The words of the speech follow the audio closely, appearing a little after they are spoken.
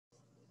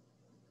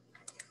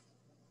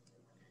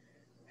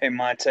Hey,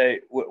 Monte,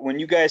 when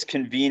you guys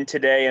convened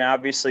today, and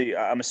obviously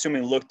I'm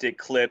assuming looked at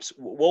clips,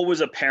 what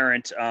was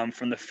apparent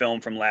from the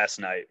film from last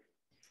night?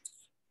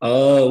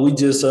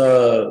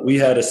 We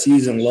had a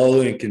season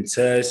low in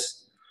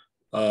contest.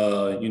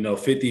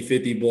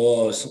 50-50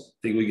 balls. I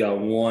think we got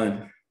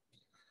one.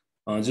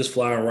 Just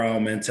flying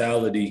around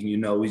mentality.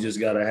 We just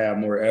got to have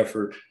more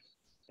effort.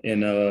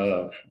 And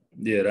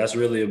yeah, that's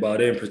really about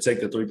it.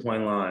 Protect the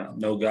 3-point line.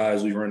 No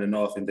guys we running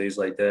off and things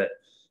like that.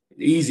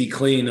 Easy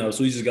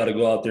cleanups. We just got to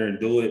go out there and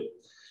do it.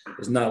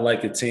 It's not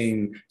like a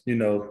team,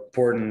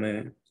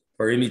 Portland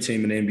or any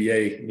team in the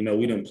NBA.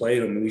 We didn't play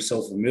them and we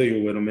so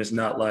familiar with them. It's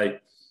not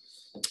like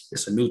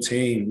it's a new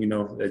team,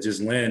 that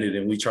just landed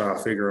and we try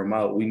to figure them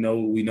out. We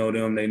know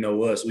them, they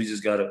know us. We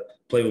just got to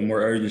play with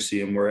more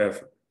urgency and more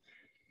effort.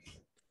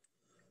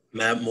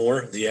 Matt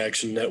Moore, the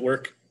Action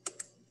Network.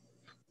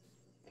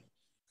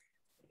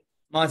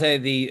 Monte,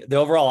 the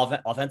overall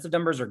offensive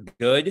numbers are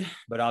good,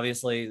 but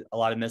obviously a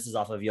lot of misses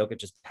off of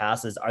Jokic's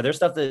passes. Are there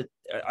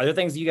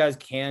things you guys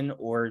can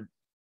or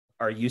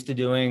are used to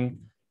doing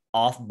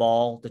off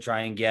ball to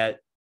try and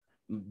get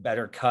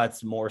better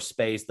cuts, more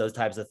space, those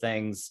types of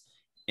things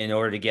in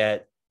order to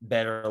get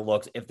better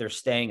looks if they're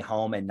staying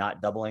home and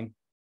not doubling,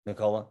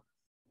 Nikola?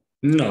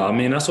 No, I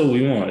mean, that's what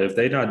we want. If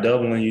they're not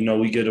doubling,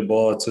 we get the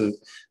ball to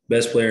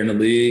best player in the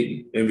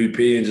league,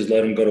 MVP, and just let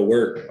them go to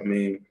work. I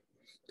mean,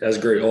 that's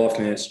great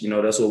offense.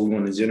 That's what we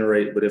want to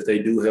generate. But if they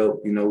do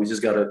help, we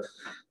just got to,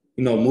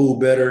 move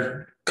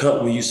better,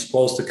 cut when you're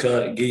supposed to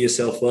cut, get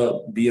yourself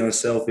up, be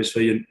unselfish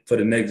for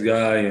the next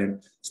guy,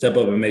 and step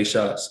up and make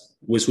shots,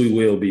 which we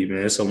will be,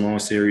 man. It's a long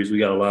series. We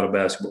got a lot of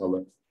basketball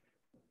left.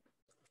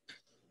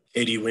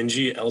 Katie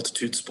Wingy,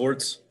 Altitude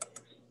Sports.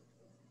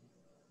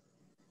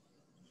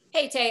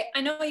 Hey, Tay,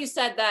 I know you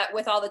said that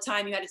with all the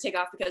time you had to take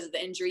off because of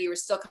the injury, you were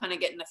still kind of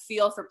getting the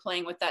feel for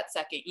playing with that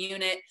second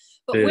unit.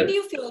 But When do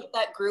you feel like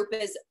that group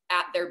is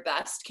at their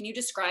best? Can you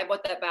describe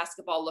what that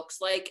basketball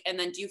looks like? And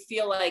then do you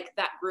feel like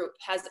that group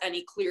has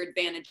any clear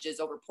advantages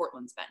over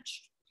Portland's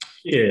bench?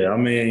 Yeah, I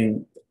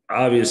mean,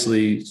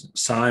 obviously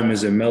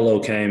Simons and Melo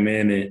came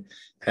in and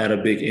had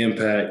a big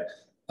impact.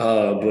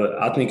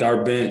 But I think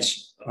our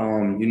bench,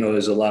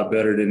 is a lot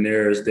better than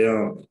theirs. I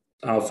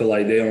don't feel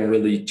like they don't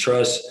really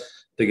trust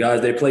the guys.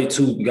 They play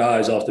 2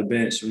 guys off the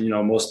bench,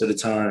 most of the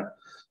time.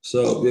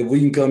 So if we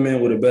can come in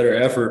with a better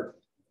effort,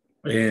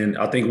 and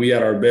I think we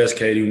had our best,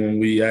 Katie, when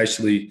we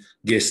actually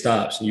get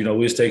stops. We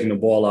was taking the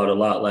ball out a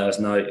lot last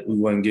night. We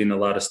wasn't getting a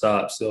lot of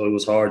stops, so it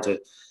was hard to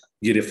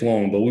get it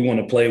flowing. But we want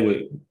to play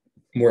with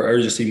more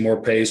urgency,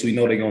 more pace. We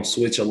know they're going to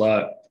switch a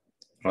lot,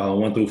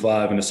 1 through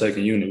 5 in the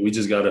second unit. We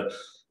just got to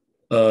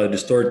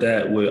distort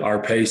that with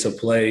our pace of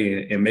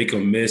play and make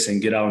them miss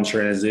and get out in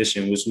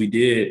transition, which we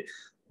did.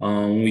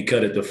 We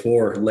cut it to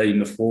 4 late in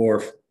the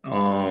fourth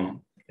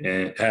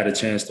and had a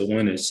chance to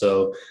win it.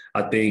 So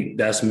I think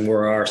that's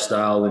more our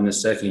style in the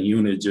second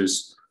unit,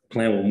 just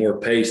playing with more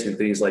pace and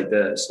things like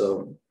that.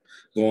 So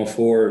going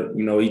forward,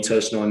 he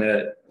touched on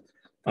that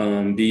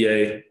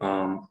DA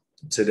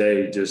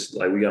today, just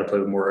like we got to play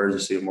with more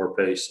urgency and more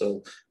pace.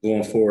 So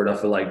going forward, I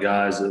feel like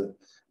guys will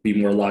be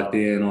more locked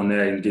in on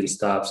that and getting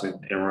stops and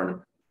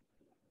running.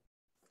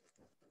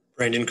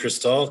 Brandon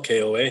Cristal,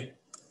 KOA.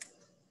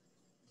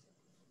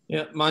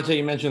 Yeah, Monte,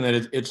 you mentioned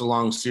that it's a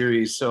long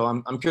series. So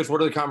I'm curious,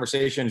 what are the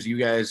conversations you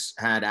guys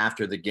had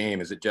after the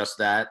game? Is it just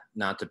that,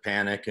 not to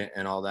panic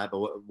and all that?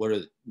 But what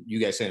are you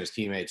guys saying as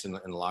teammates in the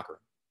locker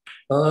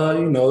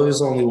room?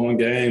 It's only one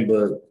game,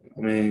 but,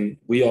 I mean,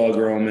 we all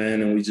grown,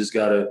 man, and we just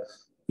got to,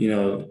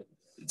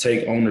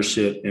 take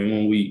ownership. And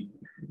when we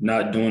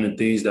not doing the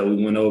things that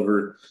we went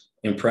over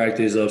in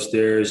practice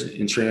upstairs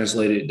and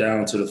translate it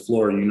down to the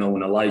floor, when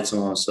the light's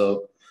on.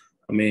 So,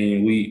 I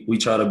mean, we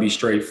try to be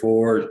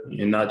straightforward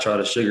and not try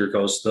to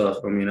sugarcoat stuff.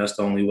 I mean, that's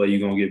the only way you're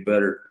going to get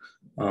better.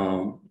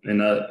 And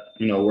not,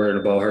 worrying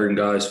about hurting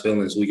guys'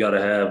 feelings. We got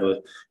to have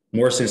a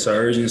more sense of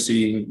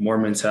urgency, more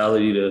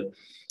mentality to,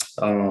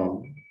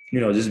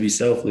 just be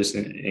selfless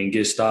and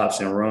get stops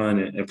and run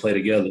and play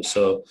together.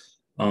 So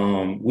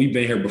we've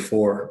been here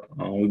before.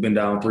 We've been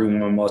down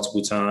 3-1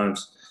 multiple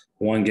times.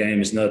 One game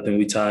is nothing.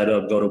 We tied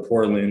up, go to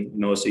Portland.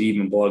 It's an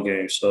even ball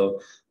game. So,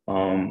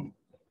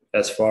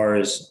 as far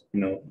as,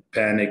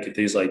 panic and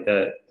things like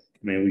that, I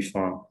mean, we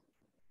fine.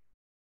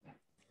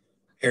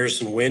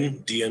 Harrison Wynn,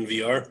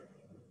 DNVR.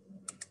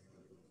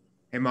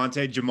 Hey,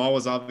 Monte, Jamal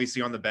was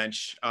obviously on the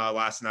bench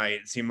last night.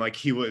 It seemed like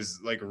he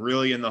was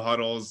really in the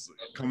huddles,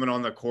 coming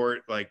on the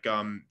court,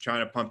 trying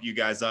to pump you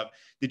guys up.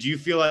 Did you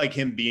feel like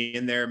him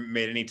being there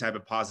made any type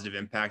of positive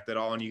impact at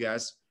all on you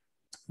guys?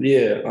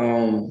 Yeah,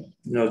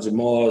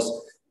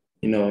 Jamal's,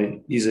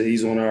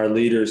 he's one of our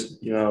leaders,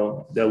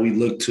 that we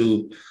look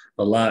to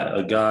a lot,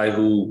 a guy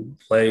who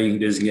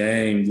played this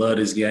game, loved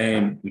his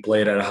game, and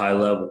played at a high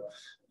level.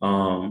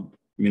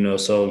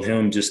 So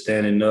him just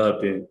standing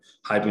up and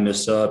hyping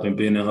us up and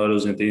being in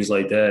huddles and things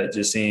like that,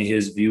 just seeing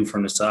his view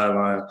from the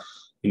sideline,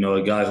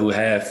 a guy who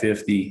had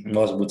 50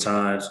 multiple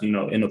times, in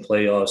the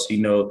playoffs,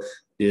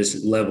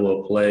 this level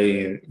of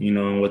play and,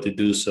 and what to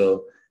do.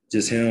 So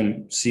just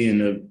him seeing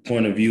the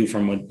point of view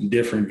from a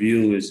different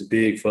view is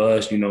big for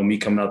us. You know, me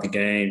coming out the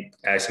game,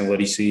 asking what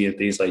he see and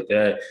things like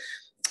that,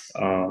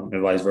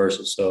 and vice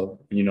versa. So,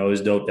 you know,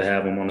 it's dope to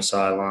have him on the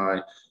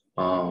sideline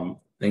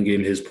and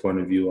getting his point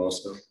of view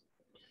also.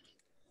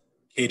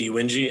 Katie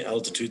Wingy,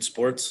 Altitude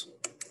Sports.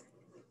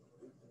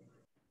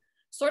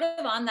 Sort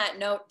of on that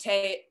note,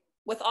 Tay,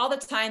 with all the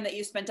time that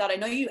you spent out, I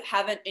know you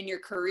haven't in your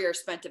career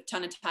spent a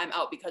ton of time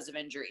out because of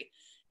injury.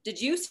 Did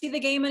you see the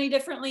game any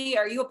differently?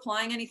 Are you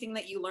applying anything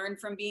that you learned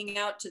from being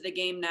out to the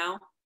game now?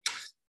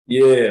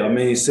 Yeah, I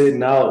mean,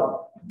 sitting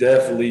out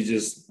definitely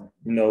just,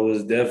 you know,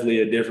 was definitely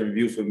a different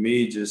view for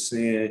me, just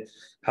seeing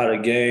how the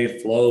game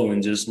flow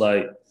and just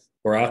like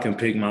where I can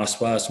pick my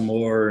spots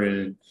more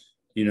and,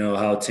 you know,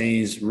 how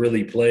teams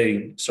really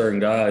play certain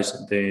guys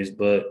and things.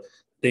 But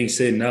I think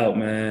sitting out,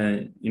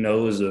 man, you know,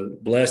 it was a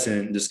blessing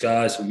in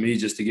disguise for me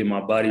just to get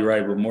my body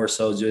right, but more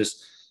so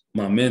just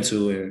my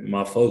mental and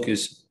my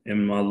focus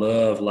and my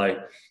love. Like,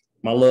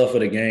 my love for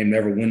the game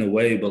never went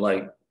away, but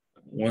like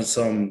once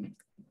something,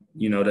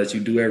 you know, that you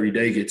do every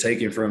day get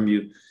taken from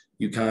you,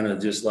 you kind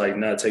of just like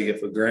not take it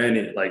for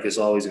granted. Like it's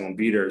always going to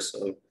be there.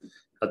 So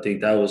I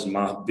think that was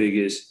my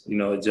biggest, you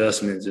know,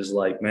 adjustment. Just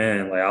like,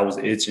 man, like I was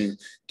itching,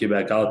 get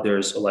back out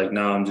there. So like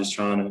now I'm just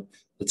trying to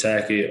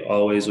attack it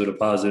always with a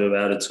positive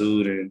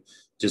attitude and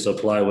just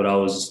apply what I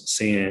was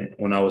seeing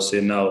when I was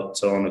sitting out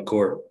to on the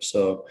court.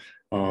 So,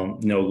 you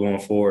know, going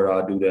forward,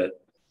 I'll do that.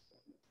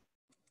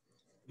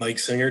 Mike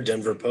Singer,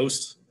 Denver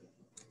Post.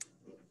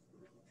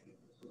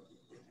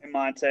 Hey,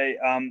 Monte,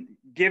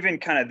 given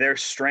kind of their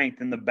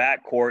strength in the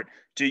backcourt,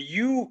 do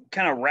you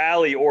kind of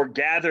rally or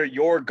gather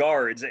your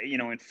guards, you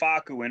know, in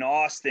Facu and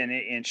Austin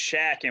and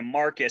Shaq and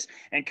Marcus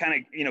and kind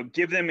of, you know,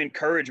 give them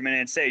encouragement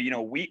and say, you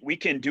know, we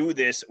can do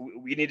this.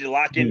 We need to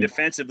lock in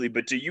defensively.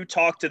 But do you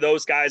talk to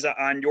those guys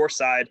on your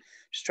side,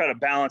 just try to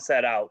balance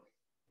that out?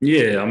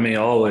 Yeah, I mean,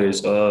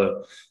 always. I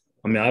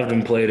mean, I've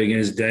been played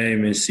against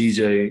Dame and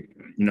CJ,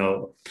 you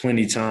know,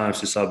 plenty times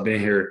since I've been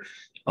here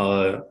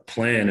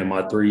playing in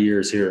my 3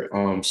 years here.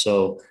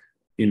 So,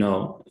 you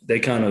know, they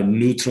kind of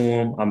new to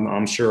him.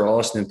 I'm sure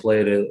Austin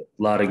played a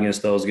lot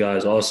against those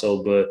guys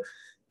also, but,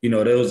 you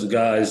know, those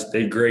guys,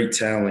 they great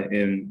talent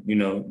and, you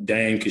know,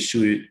 Dame can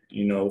shoot it,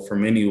 you know,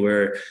 from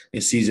anywhere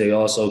and CJ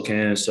also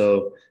can.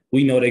 So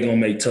we know they're going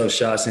to make tough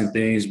shots and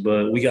things,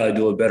 but we got to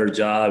do a better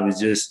job. It's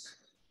just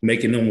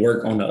making them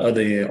work on the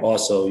other end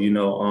also. You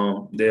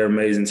know, they're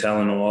amazing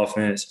talent on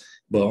offense,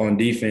 but on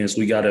defense,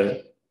 we got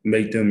to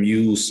make them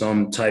use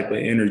some type of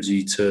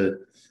energy to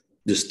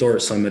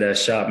distort some of that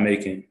shot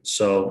making.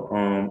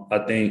 So I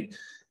think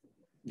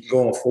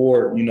going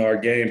forward, you know, our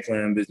game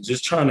plan is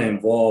just trying to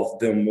involve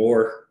them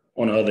more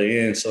on the other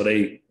end so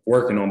they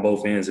working on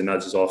both ends and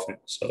not just offense.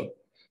 So,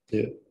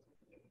 yeah.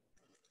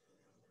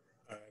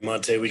 All right,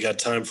 Monte, we got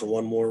time for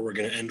one more. We're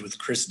going to end with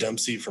Chris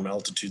Dempsey from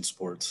Altitude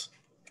Sports.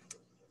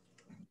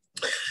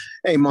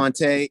 Hey,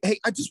 Monte. Hey,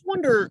 I just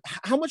wonder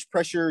how much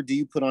pressure do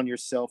you put on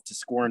yourself to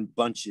score in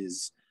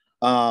bunches?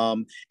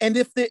 And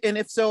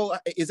if so,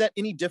 is that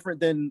any different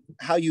than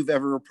how you've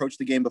ever approached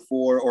the game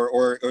before,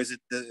 or is it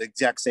the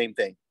exact same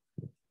thing?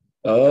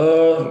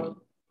 I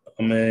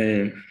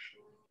mean,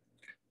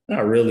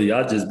 not really.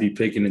 I just be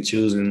picking and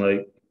choosing.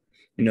 Like,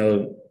 you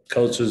know,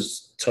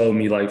 coaches told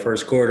me like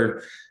first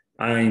quarter,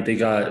 I didn't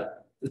think I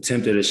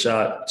attempted a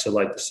shot to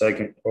like the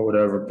second or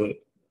whatever, but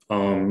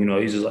you know,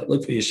 he's just like,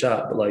 look for your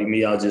shot. But like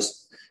me, I'll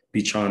just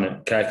be trying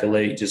to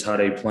calculate just how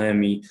they plan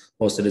me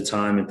most of the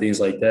time and things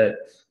like that.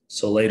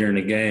 So later in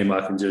the game,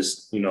 I can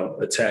just, you know,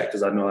 attack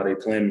because I know how they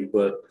plan me.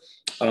 But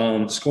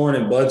scoring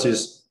in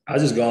bunches, I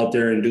just go out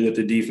there and do what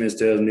the defense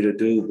tells me to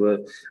do.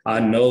 But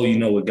I know, you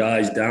know, with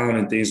guys down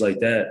and things like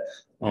that,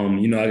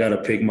 you know, I got to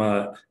pick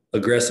my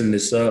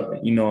aggressiveness up,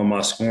 you know, on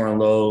my scoring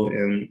low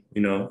and,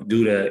 you know,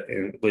 do that.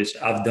 And which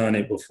I've done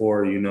it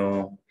before, you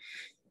know,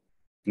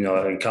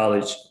 in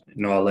college,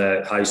 you know, all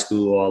that, high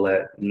school, all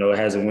that, you know, it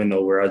hasn't went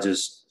nowhere. I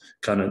just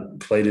kind of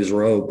play this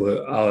role,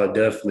 but I'll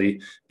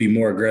definitely be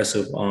more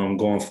aggressive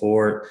going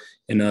forward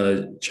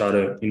and try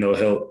to, you know,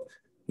 help,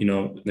 you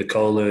know,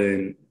 Nicola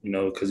and, you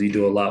know, because he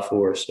do a lot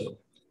for us. So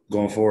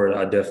going forward,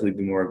 I'll definitely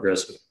be more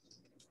aggressive.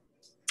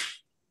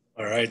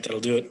 All right, that'll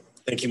do it.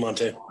 Thank you,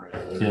 Monte.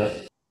 Yeah.